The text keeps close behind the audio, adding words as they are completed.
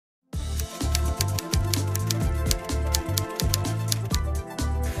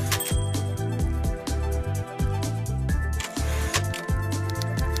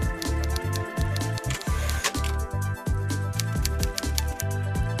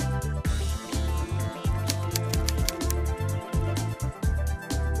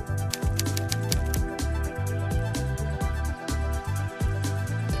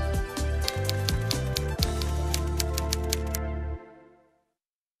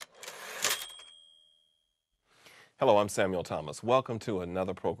Hello, I'm Samuel Thomas. Welcome to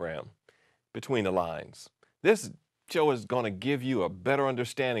another program, Between the Lines. This show is going to give you a better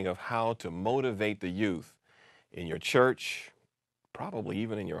understanding of how to motivate the youth in your church, probably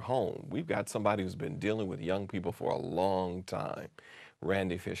even in your home. We've got somebody who's been dealing with young people for a long time,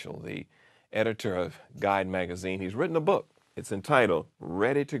 Randy Fishell, the editor of Guide Magazine. He's written a book. It's entitled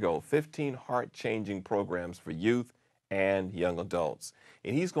Ready to Go, 15 Heart-Changing Programs for Youth and Young Adults.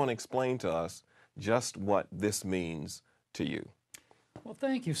 And he's going to explain to us just what this means to you. Well,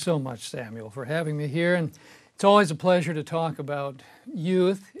 thank you so much, Samuel, for having me here. And it's always a pleasure to talk about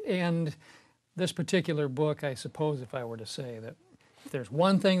youth. And this particular book, I suppose, if I were to say that if there's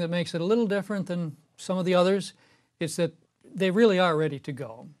one thing that makes it a little different than some of the others, it's that they really are ready to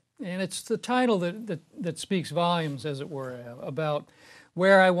go. And it's the title that speaks volumes, as it were, about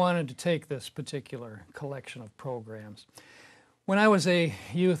where I wanted to take this particular collection of programs. When I was a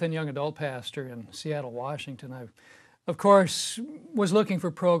youth and young adult pastor in Seattle, Washington, I, of course, was looking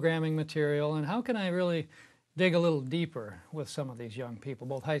for programming material and how can I really dig a little deeper with some of these young people,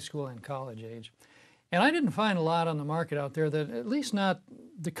 both high school and college age. And I didn't find a lot on the market out there that, at least not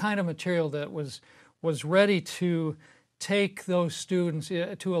the kind of material that was ready to take those students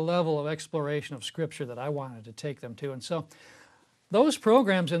to a level of exploration of Scripture that I wanted to take them to. And so those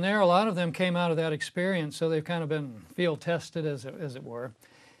programs in there, a lot of them came out of that experience, so they've kind of been field tested, as it were.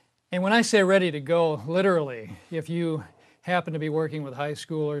 And when I say ready to go, literally, if you happen to be working with high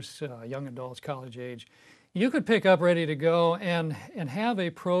schoolers, young adults, college age, you could pick up Ready to Go and have a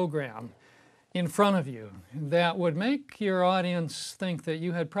program in front of you that would make your audience think that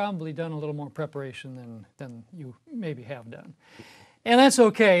you had probably done a little more preparation than you maybe have done. And that's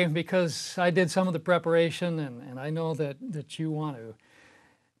okay, because I did some of the preparation, and I know that you want to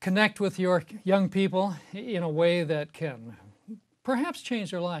connect with your young people in a way that can perhaps change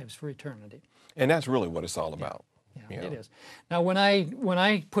their lives for eternity. And that's really what it's all about. Yeah, it is. Now, when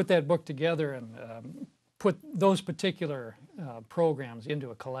I put that book together and put those particular programs into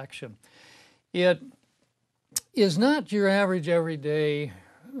a collection, it is not your average everyday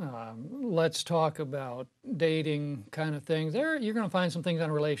let's talk about dating kind of things. There, you're going to find some things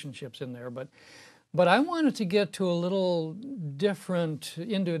on relationships in there, but I wanted to get to a little different,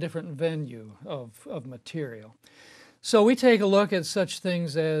 into a different venue of material. So we take a look at such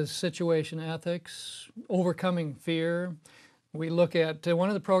things as situation ethics, overcoming fear. We look at, one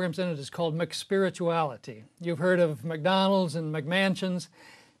of the programs in it is called McSpirituality. You've heard of McDonald's and McMansions.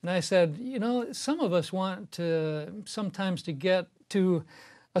 And I said, you know, some of us want to sometimes to get to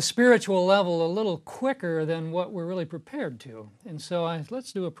a spiritual level a little quicker than what we're really prepared to. And so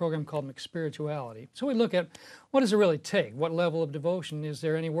let's do a program called McSpirituality. So we look at, what does it really take? What level of devotion? Is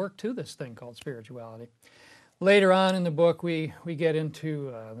there any work to this thing called spirituality? Later on in the book, we get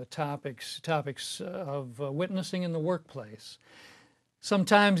into the topics of witnessing in the workplace.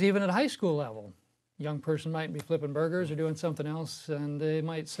 Sometimes even at high school level. A young person might be flipping burgers or doing something else, and they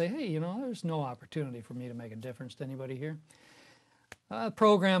might say, hey, you know, there's no opportunity for me to make a difference to anybody here. A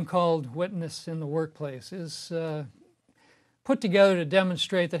program called Witness in the Workplace is put together to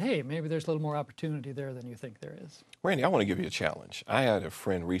demonstrate that, hey, maybe there's a little more opportunity there than you think there is. Randy, I want to give you a challenge. I had a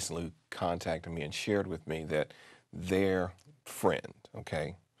friend recently who contacted me and shared with me that their friend,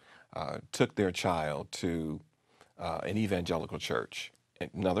 took their child to an evangelical church,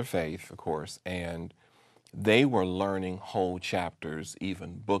 another faith, of course, and they were learning whole chapters,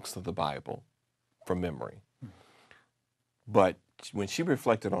 even books of the Bible, from memory. But when she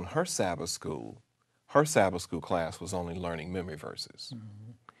reflected on her Sabbath school class was only learning memory verses.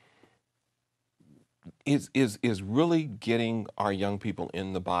 Is really getting our young people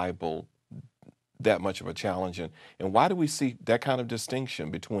in the Bible that much of a challenge? And why do we see that kind of distinction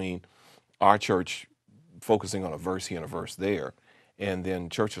between our church focusing on a verse here and a verse there, and then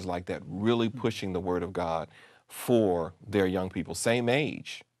churches like that really pushing the Word of God for their young people, same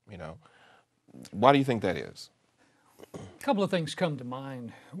age, you know? Why do you think that is? A couple of things come to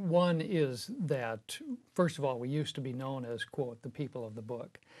mind. One is that, first of all, we used to be known as, quote, the people of the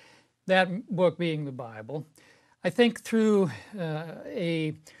book. That book being the Bible. I think through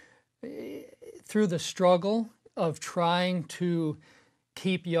the struggle of trying to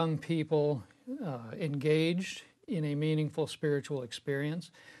keep young people engaged in a meaningful spiritual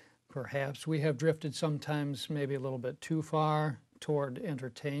experience, perhaps we have drifted sometimes maybe a little bit too far toward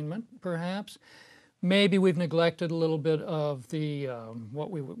entertainment, perhaps. Maybe we've neglected a little bit of the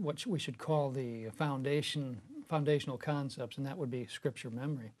what we should call the foundational concepts, and that would be Scripture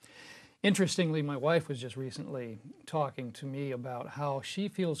memory. Interestingly, my wife was just recently talking to me about how she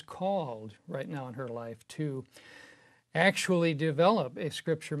feels called right now in her life to actually develop a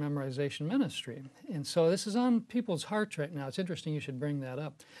scripture memorization ministry. And so this is on people's hearts right now. It's interesting you should bring that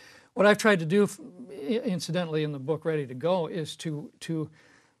up. What I've tried to do, incidentally, in the book Ready to Go, is to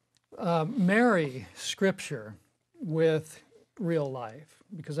marry scripture with real life,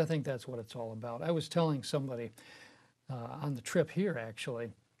 because I think that's what it's all about. I was telling somebody on the trip here, actually,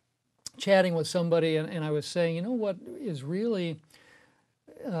 chatting with somebody, and I was saying, you know what is really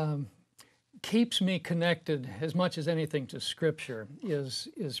keeps me connected as much as anything to Scripture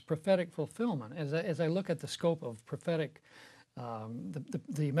is prophetic fulfillment. As I look at the scope of prophetic,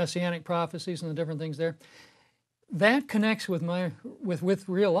 the messianic prophecies and the different things there, that connects with with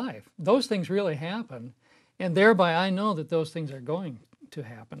real life. Those things really happen, and thereby I know that those things are going to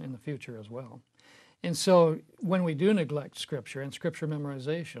happen in the future as well. And so when we do neglect Scripture and Scripture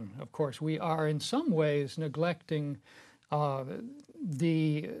memorization, of course, we are in some ways neglecting our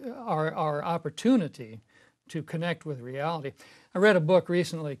opportunity to connect with reality. I read a book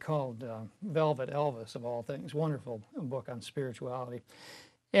recently called Velvet Elvis, of all things, wonderful book on spirituality.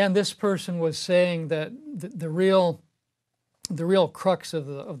 And this person was saying that the real crux of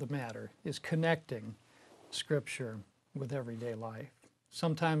the matter is connecting Scripture with everyday life.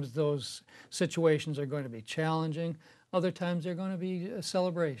 Sometimes those situations are going to be challenging. Other times they're going to be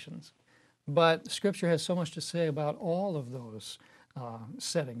celebrations. But Scripture has so much to say about all of those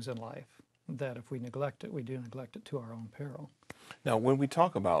settings in life that if we neglect it, we do neglect it to our own peril. Now, when we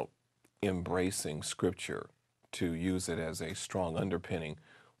talk about embracing Scripture to use it as a strong underpinning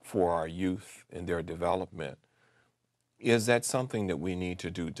for our youth and their development, is that something that we need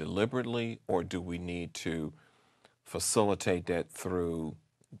to do deliberately, or do we need to facilitate that through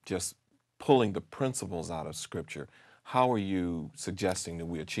just pulling the principles out of Scripture? How are you suggesting that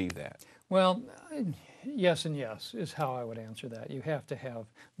we achieve that? Well, yes and yes is how I would answer that. You have to have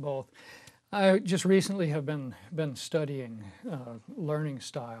both. I just recently have been studying learning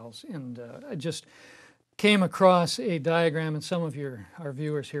styles, and I just came across a diagram, and some of our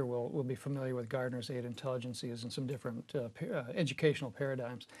viewers here will be familiar with Gardner's 8 intelligences and some different educational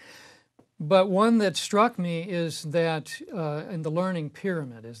paradigms. But one that struck me is that in the learning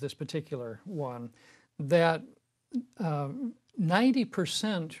pyramid is this particular one, that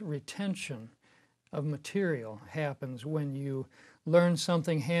 90% retention of material happens when you learn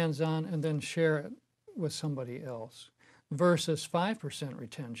something hands-on and then share it with somebody else, versus 5%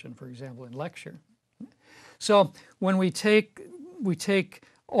 retention, for example, in lecture. So when we take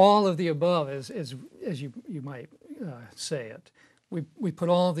all of the above, as you might say it, we put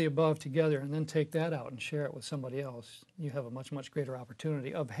all of the above together and then take that out and share it with somebody else, you have a much, much greater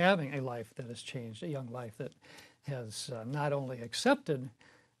opportunity of having a life that has changed, a young life that has not only accepted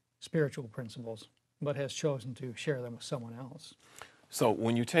spiritual principles, but has chosen to share them with someone else. So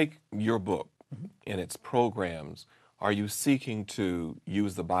when you take your book and its programs, are you seeking to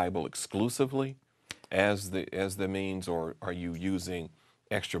use the Bible exclusively as the means, or are you using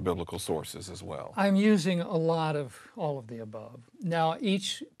extra biblical sources as well? I'm using a lot of all of the above. Now,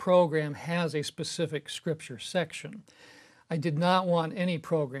 each program has a specific scripture section. I did not want any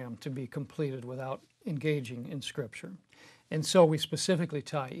program to be completed without engaging in Scripture. And so we specifically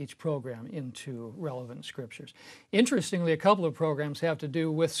tie each program into relevant scriptures. Interestingly, a couple of programs have to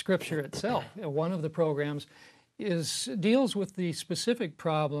do with Scripture itself. One of the programs deals with the specific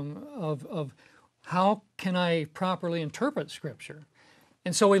problem of how can I properly interpret Scripture?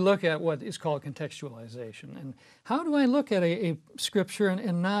 And so we look at what is called contextualization. And how do I look at a Scripture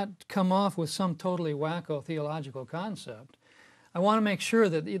and not come off with some totally wacko theological concept? I want to make sure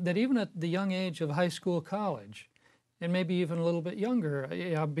that even at the young age of high school, college, and maybe even a little bit younger,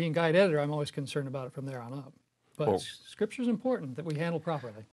 being guide editor, I'm always concerned about it from there on up. But Scripture is important that we handle properly.